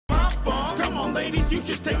on, ladies, you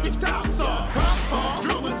should take your tops off. Pop-pong,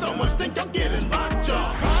 drooling so much, think I'm getting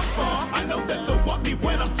lockjaw. Pop-pong, I know that they'll want me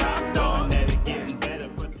when I'm top dog.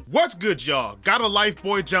 What's good, y'all? God of Life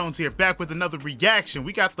Boy Jones here, back with another reaction.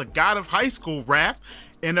 We got the God of High School rap,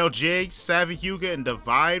 NLJ, Savvy Hyuga, and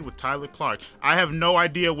Divide with Tyler Clark. I have no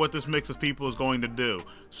idea what this mix of people is going to do,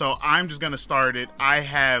 so I'm just gonna start it. I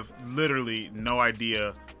have literally no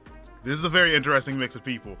idea. This is a very interesting mix of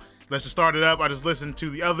people. Let's just start it up. I just listened to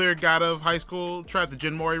the other God of High School trap, the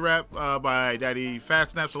Jin Mori rap by Daddy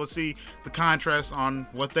Fat Snap. So let's see the contrast on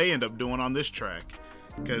what they end up doing on this track,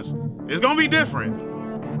 because it's gonna be different.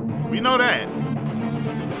 We know that.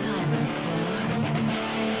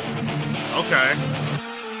 Okay.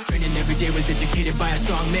 Training every day, was educated by a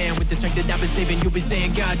strong man with the strength that I've been saving. You'll be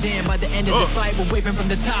saying, goddamn, by the end of this fight, we're waving from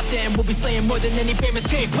the top. Then we'll be slaying more than any famous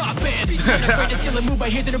K-pop band. Unafraid to kill a move, but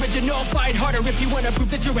here's an original. Fight harder if you wanna prove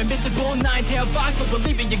that you're invincible. Nine-tailed fox, but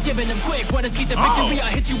believing you're giving them quick. Wanna see the victory?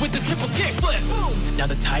 I hit you with the triple kick flip. Boom. Now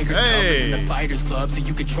the Tigers Club is in the Fighters Club, so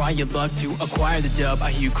you could try your luck to acquire the dub.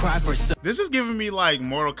 I hear you cry for some. This is giving me like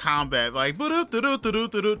Mortal Kombat, like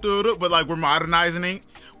but like we're modernizing it.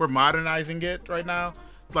 We're modernizing it right now.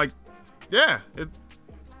 Like, yeah, it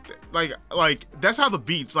like that's how the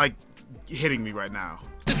beat's like hitting me right now.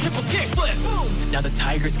 The triple kick flip. Boom. Now the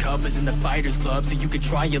Tigers Cup is in the Fighters Club, so you could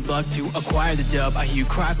try your luck to acquire the dub. I hear you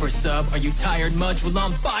cry for a sub. Are you tired much? Well,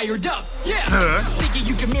 I'm fired up. Yeah. Thinking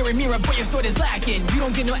you can mirror, but your sword is lacking. You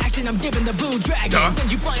don't get no action. I'm giving the blue dragon.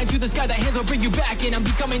 Send you flying to the sky. The hands will bring you back in. I'm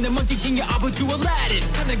becoming the Monkey King, your Abu to Aladdin.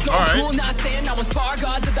 Kinda go cool, not saying I was bar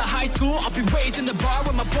gods at the high school. I'll be raised in the bar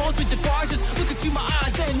with my balls reaching far. Just look into my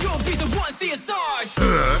eyes, and you'll be the one seeing stars.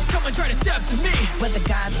 Come and try to step to me. With the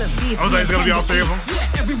gods of beasts. I was like, it's gonna be all three of them.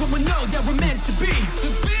 Yeah, everyone will know that we're meant to be. To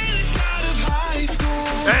be the God of high school.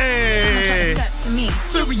 Hey.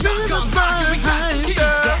 To be the God of high school.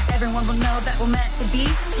 Yeah, everyone will know that we're meant to be.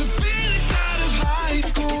 To be the God of high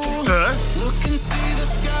school. Look and see the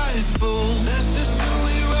sky is full. That's just who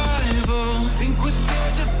we rival. Think we're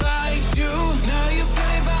scared to fight you. Now you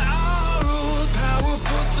play by our rules.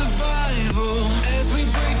 Powerful survival as we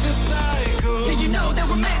break the cycle. Yeah, you know that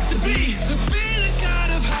we're meant to be. To be the God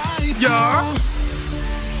of high school. Yeah.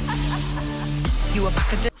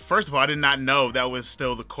 First of all, I did not know that was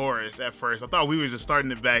still the chorus at first. I thought we were just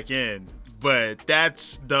starting it back in, but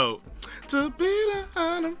that's dope. To be the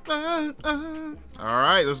all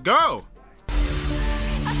right, let's go.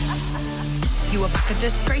 You about to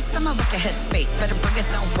disgrace, I'm a rocket headspace. Better bring it,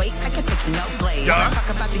 don't wait, I can take you no blade. When I talk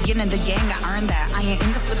about the yin and the yang, I earned that. I ain't in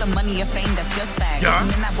this with the money or fame, that's just facts. I'm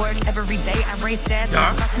in that work every day, I raise stats.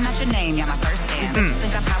 I'm crossing out your name, yeah, my first dance. Bitches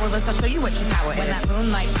think I'm powerless, I'll show you what your power is. When that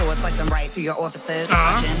moonlight sword slicing right through your orifices.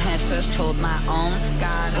 Watching head first, hold my own.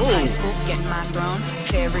 God of high school, getting my throne.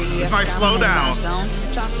 Cherry, it's nice, slow down.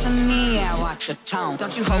 Talk to me, I watch your tone.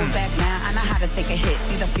 Don't you hold back now, I know how to take a hit.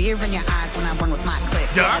 See the fear in your eyes when I run with my click.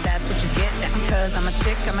 Yeah, that's what you get. Cause I'm a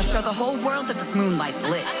chick, I'ma show the whole world that this moonlight's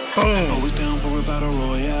lit. Always down for a battle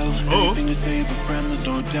royale. Anything to save a friend, there's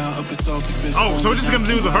no doubt. Up a salty fist. So we're just gonna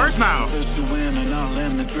do the verse now. First to win and I'll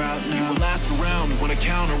end the drought now. You will last around when I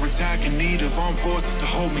counterattack in need of armed forces to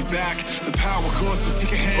hold me back. The power course will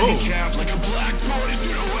take a handicap like a black tortoise.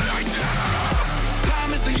 You know what I have.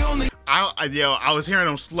 Time is the only. I was hearing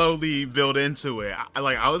them slowly build into it.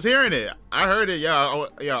 I was hearing it. I heard it.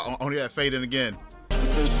 Only that fade in again.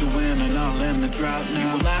 Thirst to win and I'll end the drought now. You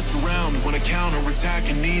will last around when I counterattack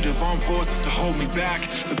in need of armed forces to hold me back.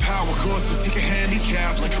 The power course will take a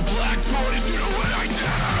handicap like a black tortoise. You know what I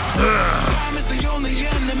have. Time is the only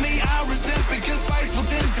enemy I resent because fights will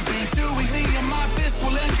tend to be too easy. And my fist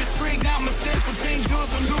will end your streak. Now my sense will change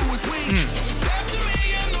yours on who is weak. Step to me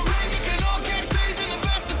in the ring, you can all get seasoned the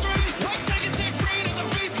best of three. Like taking sick green of the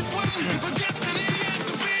beast to swim. For destiny is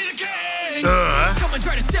to be the king. Come and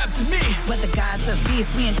try to step to me. With the gods of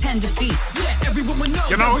beasts, we intend defeat. Yeah, everyone will know.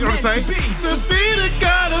 You know what I'm saying? To be the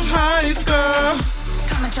God of high school.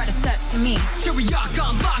 Come and try to step to me. Here we are,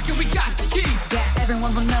 on lock, and we got the key. Yeah,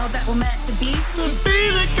 everyone will know that we're meant to be. To be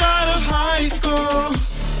the God of high school.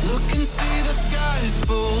 Look and see the sky is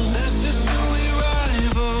full. That's just who we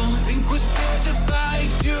rival. Think we're scared to fight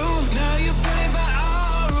you. Now you play by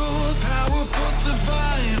our rules. Powerful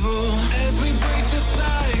survival as we break the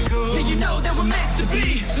cycle. Yeah, you know that we're meant to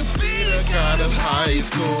be. To be the God of high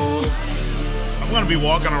school. I'm gonna be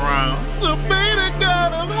walking around. To be the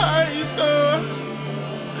God of high school.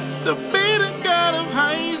 To be the God of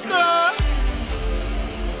high school.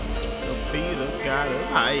 To be the God of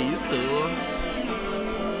high school.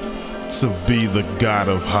 To be the God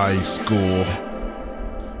of high school.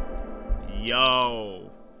 Yo.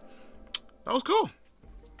 That was cool.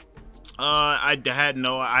 I had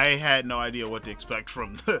no idea what to expect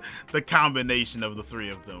from the combination of the three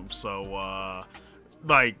of them. So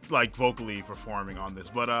like vocally performing on this,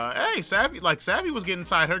 but hey, Savvy was getting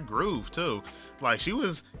inside her groove too. Like she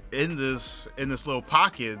was in this little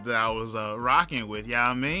pocket that I was rocking with. Yeah,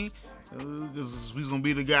 I mean, because he's gonna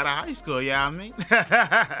be the guy to high school. Yeah, I mean,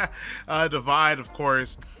 Divide, of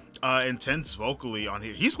course. Intense vocally on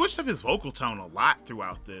here. He switched up his vocal tone a lot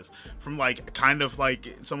throughout this, from like kind of like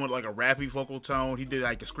somewhat like a rappy vocal tone. He did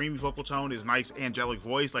like a screamy vocal tone, his nice angelic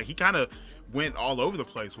voice. Like he kind of went all over the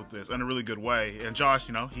place with this in a really good way. And Josh,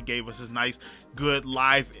 you know, he gave us his nice, good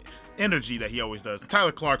live energy that he always does.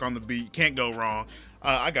 Tyler Clark on the beat, can't go wrong.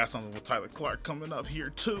 I got something with Tyler Clark coming up here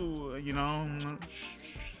too. You know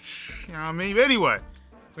what I mean? But anyway,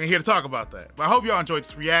 we're here to talk about that. But I hope y'all enjoyed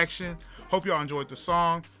this reaction. Hope y'all enjoyed the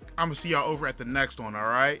song. I'm gonna see y'all over at the next one, all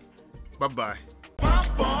right? Bye-bye.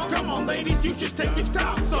 Pop on, come on ladies, you should take your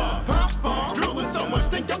tops off. Pop on, drooling so much,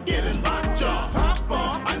 think I'm getting lockjaw. Pop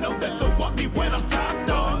on, I know that they'll want me when I'm top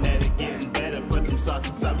dog. Manetic getting better, put some sauce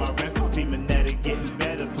inside my recipe. Manetic getting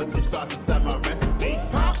better, put some sauce inside my recipe.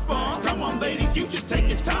 Pop on, come on ladies, you should take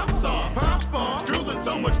your top